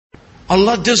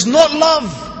Allah does not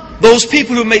love those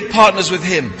people who make partners with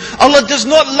Him. Allah does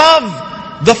not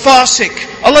love the fasik.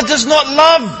 Allah does not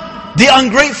love the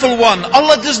ungrateful one.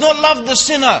 Allah does not love the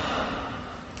sinner.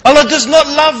 Allah does not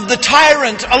love the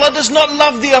tyrant. Allah does not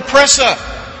love the oppressor.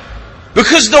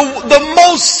 Because the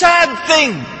most sad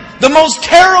thing, the most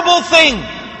terrible thing,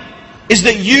 is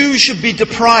that you should be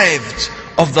deprived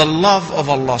of the love of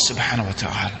Allah subhanahu wa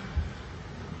ta'ala.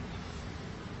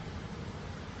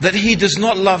 That He does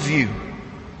not love you,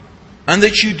 and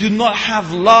that you do not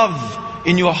have love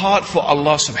in your heart for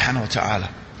Allah subhanahu wa ta'ala.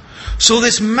 So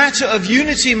this matter of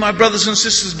unity, my brothers and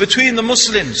sisters, between the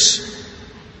Muslims,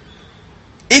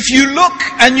 if you look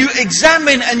and you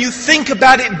examine and you think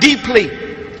about it deeply,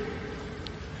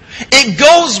 it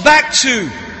goes back to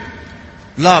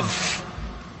love.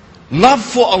 Love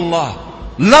for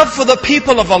Allah. Love for the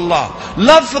people of Allah.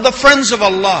 Love for the friends of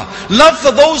Allah. Love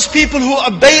for those people who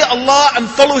obey Allah and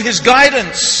follow His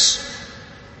guidance.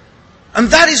 And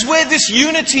that is where this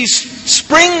unity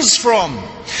springs from.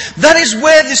 That is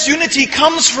where this unity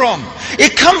comes from.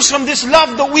 It comes from this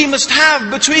love that we must have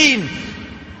between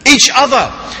each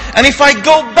other. And if I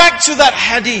go back to that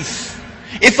hadith,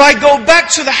 if I go back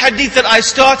to the hadith that I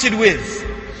started with,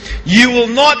 you will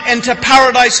not enter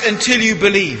paradise until you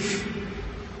believe.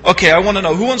 Okay, I want to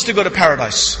know, who wants to go to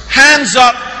paradise? Hands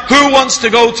up, who wants to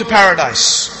go to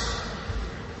paradise?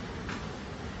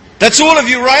 That's all of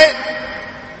you, right?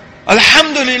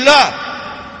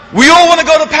 Alhamdulillah. We all want to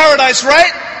go to paradise,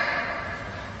 right?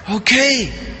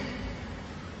 Okay.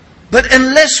 But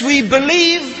unless we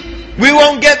believe, we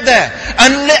won't get there.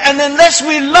 And unless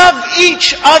we love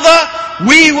each other,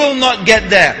 we will not get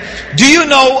there. Do you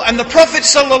know, and the Prophet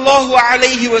sallallahu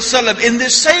alaihi wasallam, in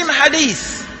this same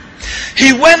hadith,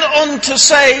 he went on to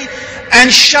say,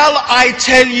 and shall I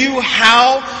tell you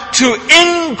how to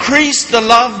increase the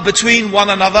love between one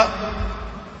another?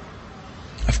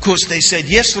 Of course they said,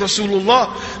 yes,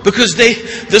 Rasulullah, because the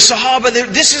Sahaba,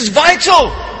 this is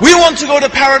vital. We want to go to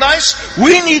paradise.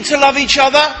 We need to love each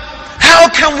other. How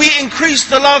can we increase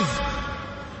the love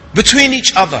between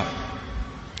each other?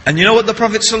 And you know what the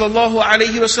Prophet sallallahu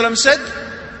alaihi wasallam said?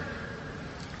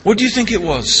 What do you think it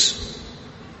was?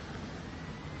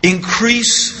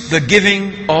 Increase the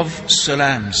giving of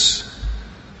salams.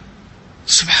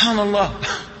 Subhanallah.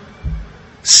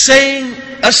 Saying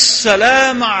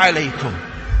Assalamu alaikum.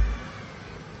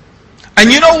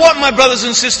 And you know what, my brothers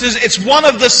and sisters? It's one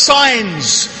of the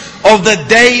signs of the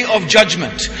day of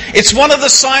judgment. It's one of the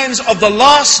signs of the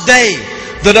last day,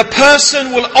 that a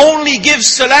person will only give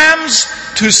salams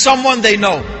to someone they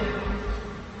know.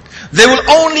 They will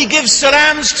only give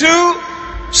salams to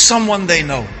someone they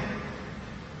know.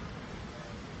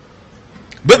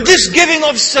 But this giving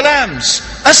of salams,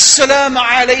 Assalamu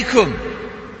alaikum,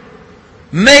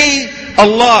 may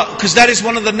Allah, because that is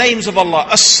one of the names of Allah,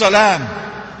 As-Salam,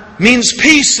 means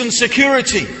peace and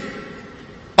security.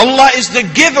 Allah is the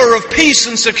giver of peace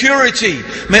and security.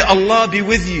 May Allah be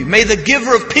with you. May the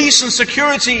giver of peace and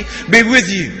security be with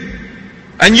you.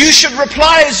 And you should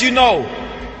reply, as you know,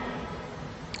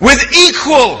 with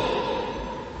equal,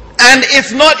 and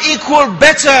if not equal,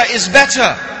 better is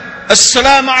better.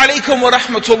 Assalamu alaikum wa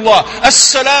rahmatullah.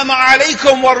 Assalamu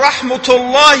alaikum wa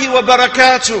rahmatullahi wa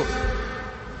barakatuh.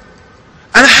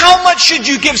 And how much should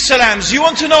you give salams? You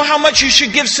want to know how much you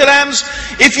should give salams?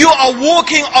 If you are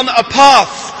walking on a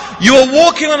path, you are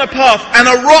walking on a path and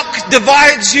a rock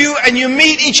divides you and you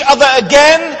meet each other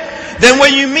again, then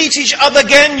when you meet each other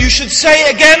again, you should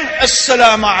say again,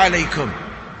 Assalamu alaikum.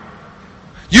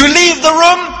 You leave the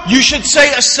room, you should say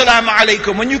Assalamu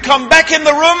alaikum. When you come back in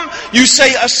the room, you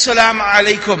say Assalamu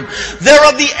alaikum. There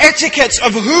are the etiquettes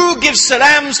of who gives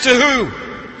salams to who.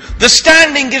 The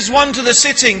standing gives one to the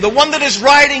sitting. The one that is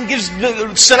riding gives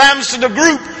the salams to the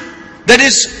group that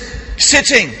is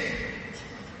sitting.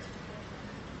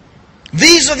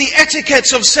 These are the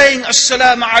etiquettes of saying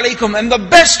Assalamu alaikum. And the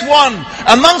best one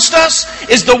amongst us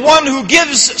is the one who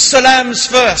gives salams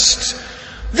first.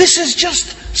 This is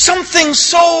just something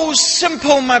so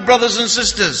simple, my brothers and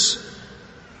sisters.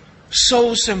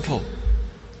 So simple.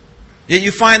 Yet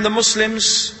you find the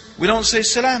Muslims, we don't say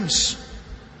salams.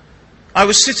 I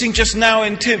was sitting just now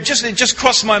in Tim, it just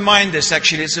crossed my mind this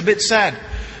actually, it's a bit sad.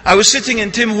 I was sitting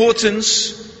in Tim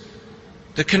Hortons,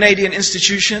 the Canadian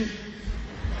institution,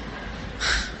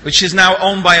 which is now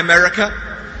owned by America.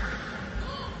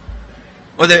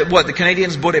 Or the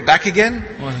Canadians bought it back again?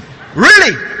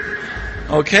 Really?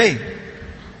 Okay.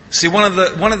 See, one of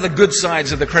the good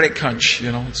sides of the credit crunch,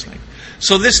 you know, it's like.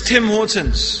 So this Tim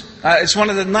Hortons, it's one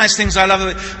of the nice things I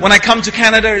love. When I come to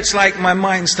Canada, it's like my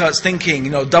mind starts thinking,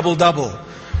 you know, double.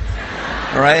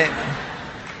 Alright?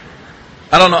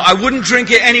 I don't know, I wouldn't drink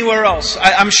it anywhere else.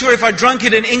 I'm sure if I drank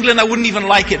it in England, I wouldn't even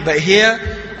like it. But here,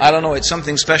 I don't know, it's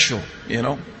something special, you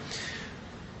know.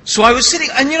 So I was sitting,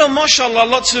 and mashallah,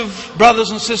 lots of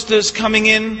brothers and sisters coming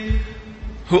in,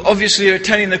 who obviously are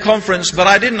attending the conference, but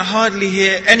I didn't hardly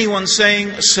hear anyone saying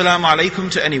Assalamu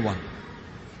alaikum to anyone.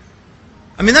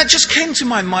 I mean, that just came to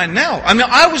my mind now. I mean,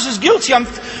 I was as guilty.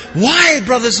 Why,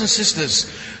 brothers and sisters?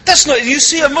 That's not, you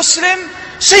see a Muslim,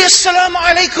 say Assalamu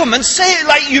alaikum and say it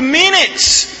like you mean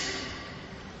it.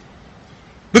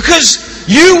 Because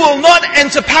you will not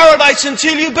enter paradise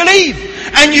until you believe.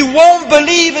 And you won't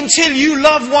believe until you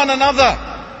love one another.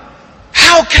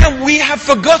 How can we have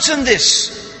forgotten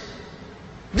this?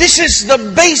 This is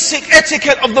the basic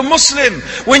etiquette of the Muslim.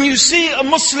 When you see a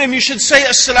Muslim, you should say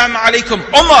Assalamu alaikum.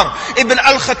 Umar ibn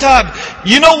al-Khattab,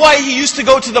 you know why he used to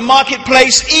go to the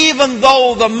marketplace, even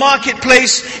though the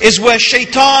marketplace is where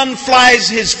shaitan flies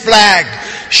his flag.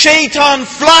 Shaitan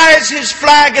flies his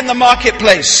flag in the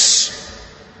marketplace.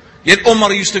 Yet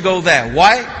Umar used to go there.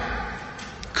 Why?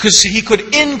 Because he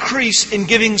could increase in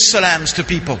giving salams to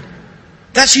people.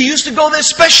 He used to go there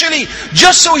specially,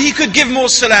 just so he could give more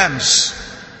salams.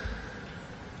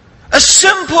 A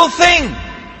simple thing.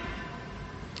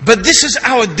 But this is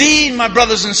our deen, my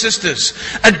brothers and sisters.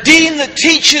 A deen that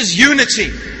teaches unity.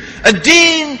 A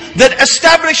deen that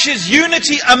establishes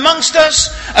unity amongst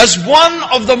us as one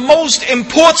of the most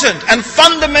important and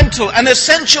fundamental and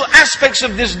essential aspects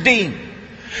of this deen.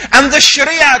 And the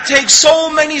Sharia takes so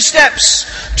many steps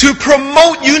to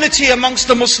promote unity amongst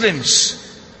the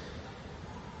Muslims.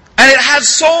 And it has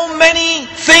so many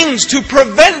things to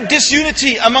prevent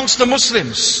disunity amongst the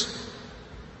Muslims.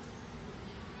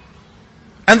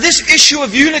 And this issue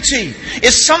of unity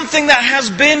is something that has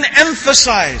been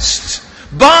emphasized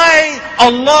by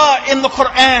Allah in the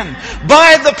Quran,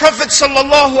 by the Prophet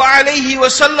sallallahu alaihi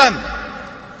wasallam.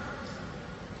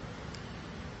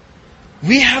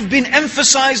 We have been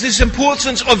emphasized this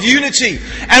importance of unity.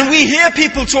 And we hear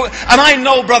people talk, and I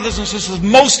know, brothers and sisters,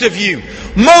 most of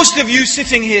you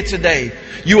sitting here today,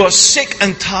 you are sick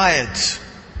and tired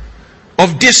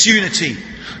of disunity.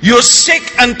 You're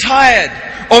sick and tired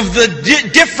of the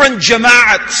different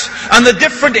jama'at and the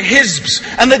different hizbs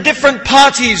and the different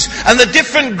parties and the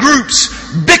different groups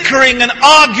bickering and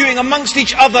arguing amongst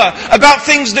each other about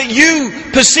things that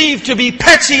you perceive to be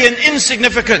petty and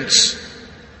insignificant.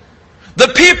 The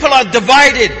people are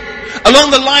divided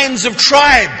along the lines of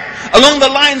tribe, along the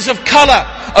lines of color,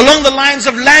 along the lines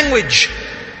of language.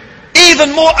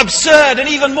 Even more absurd and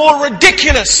even more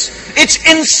ridiculous. It's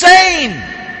insane.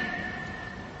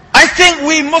 I think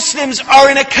we Muslims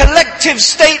are in a collective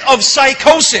state of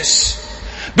psychosis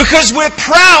because we're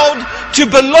proud to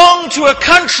belong to a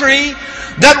country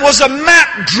that was a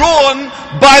map drawn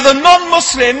by the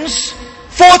non-Muslims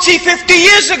 40, 50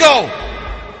 years ago.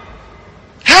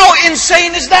 How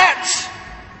insane is that?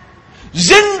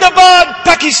 Zindabad,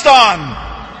 Pakistan.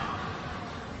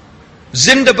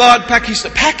 Zindabad,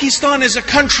 Pakistan. Pakistan is a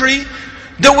country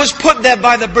that was put there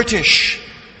by the British.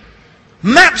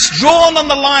 Maps drawn on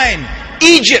the line.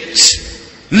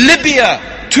 Egypt, Libya,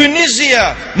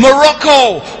 Tunisia,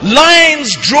 Morocco.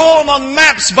 Lines drawn on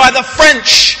maps by the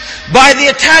French, by the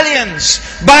Italians,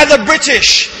 by the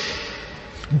British.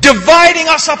 Dividing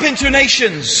us up into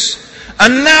nations.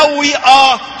 And now we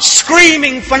are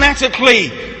screaming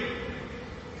fanatically,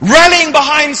 rallying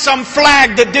behind some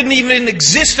flag that didn't even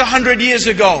exist 100 years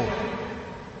ago,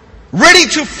 ready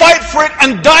to fight for it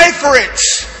and die for it.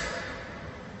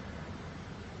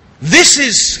 This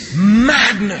is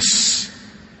madness.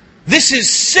 This is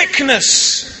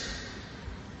sickness.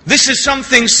 This is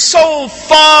something so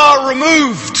far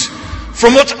removed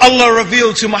from what Allah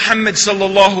revealed to Muhammad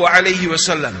sallallahu alaihi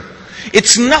wasallam.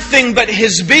 It's nothing but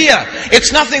hizbiyah.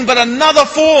 It's nothing but another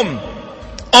form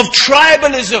of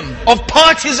tribalism, of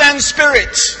partisan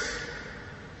spirit,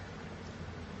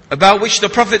 about which the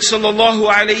Prophet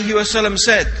sallallahu alaihi wasallam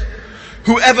said,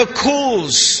 whoever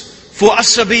calls for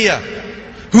asabiyah,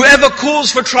 whoever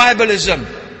calls for tribalism,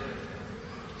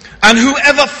 and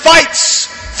whoever fights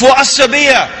for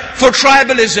asabiyah, for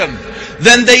tribalism,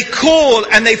 then they call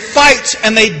and they fight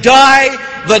and they die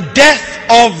the death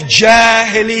of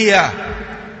jahiliyah.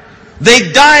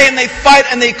 They die and they fight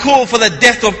and they call for the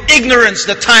death of ignorance,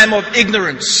 the time of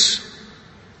ignorance.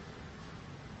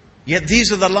 Yet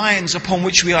these are the lines upon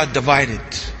which we are divided.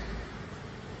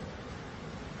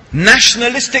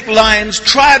 Nationalistic lines,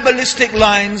 tribalistic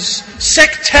lines,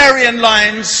 sectarian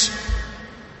lines.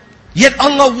 Yet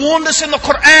Allah warned us in the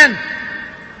Quran,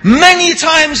 many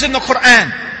times in the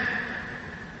Quran,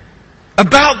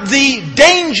 about the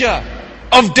danger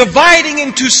of dividing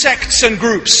into sects and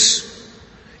groups.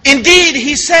 Indeed,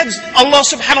 he said, Allah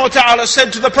subhanahu wa ta'ala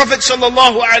said to the Prophet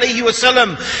sallallahu alayhi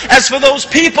wasallam, as for those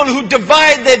people who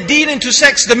divide their deen into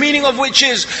sects, the meaning of which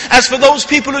is, as for those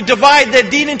people who divide their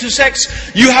deen into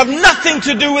sects, you have nothing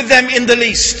to do with them in the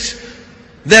least.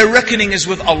 Their reckoning is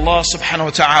with Allah subhanahu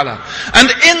wa ta'ala. And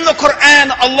in the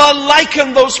Quran, Allah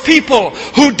likened those people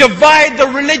who divide the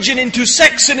religion into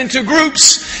sects and into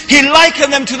groups. He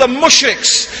likened them to the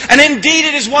mushriks. And indeed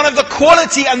it is one of the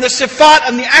quality and the sifat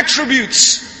and the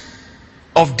attributes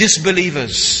of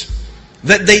disbelievers,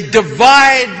 that they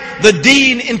divide the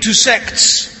deen into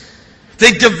sects.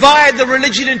 They divide the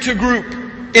religion into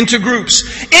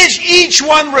groups. Each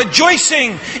one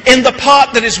rejoicing in the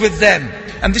part that is with them.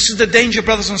 And this is the danger,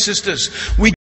 brothers and sisters. We